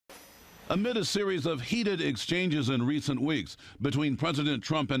Amid a series of heated exchanges in recent weeks between President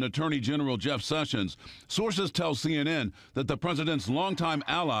Trump and Attorney General Jeff Sessions, sources tell CNN that the president's longtime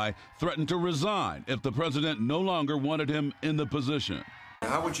ally threatened to resign if the president no longer wanted him in the position.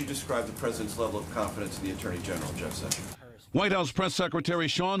 How would you describe the president's level of confidence in the Attorney General, Jeff Sessions? White House Press Secretary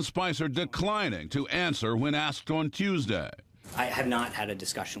Sean Spicer declining to answer when asked on Tuesday. I have not had a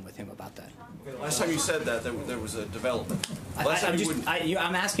discussion with him about that. Last time you said that, there was a development. I'm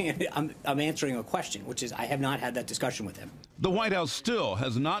answering a question, which is I have not had that discussion with him. The White House still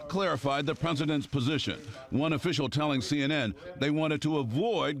has not clarified the president's position. One official telling CNN they wanted to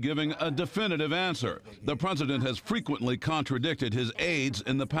avoid giving a definitive answer. The president has frequently contradicted his aides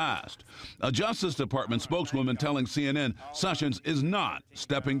in the past. A Justice Department spokeswoman telling CNN Sessions is not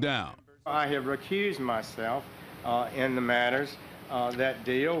stepping down. I have recused myself in the matters that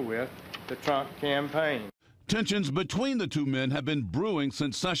deal with the Trump campaign. Tensions between the two men have been brewing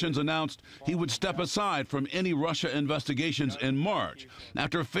since Sessions announced he would step aside from any Russia investigations in March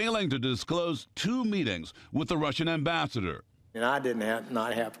after failing to disclose 2 meetings with the Russian ambassador. And I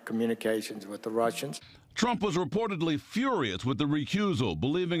not have communications with the Russians. Trump was reportedly furious with the recusal,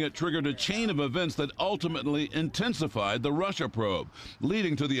 believing it triggered a chain of events that ultimately intensified the Russia probe,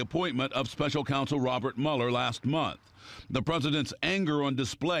 leading to the appointment of special counsel Robert Mueller last month. The president's anger on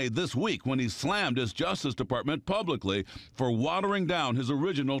display this week when he slammed his Justice Department publicly for watering down his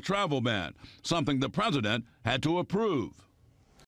original travel ban, something the president had to approve.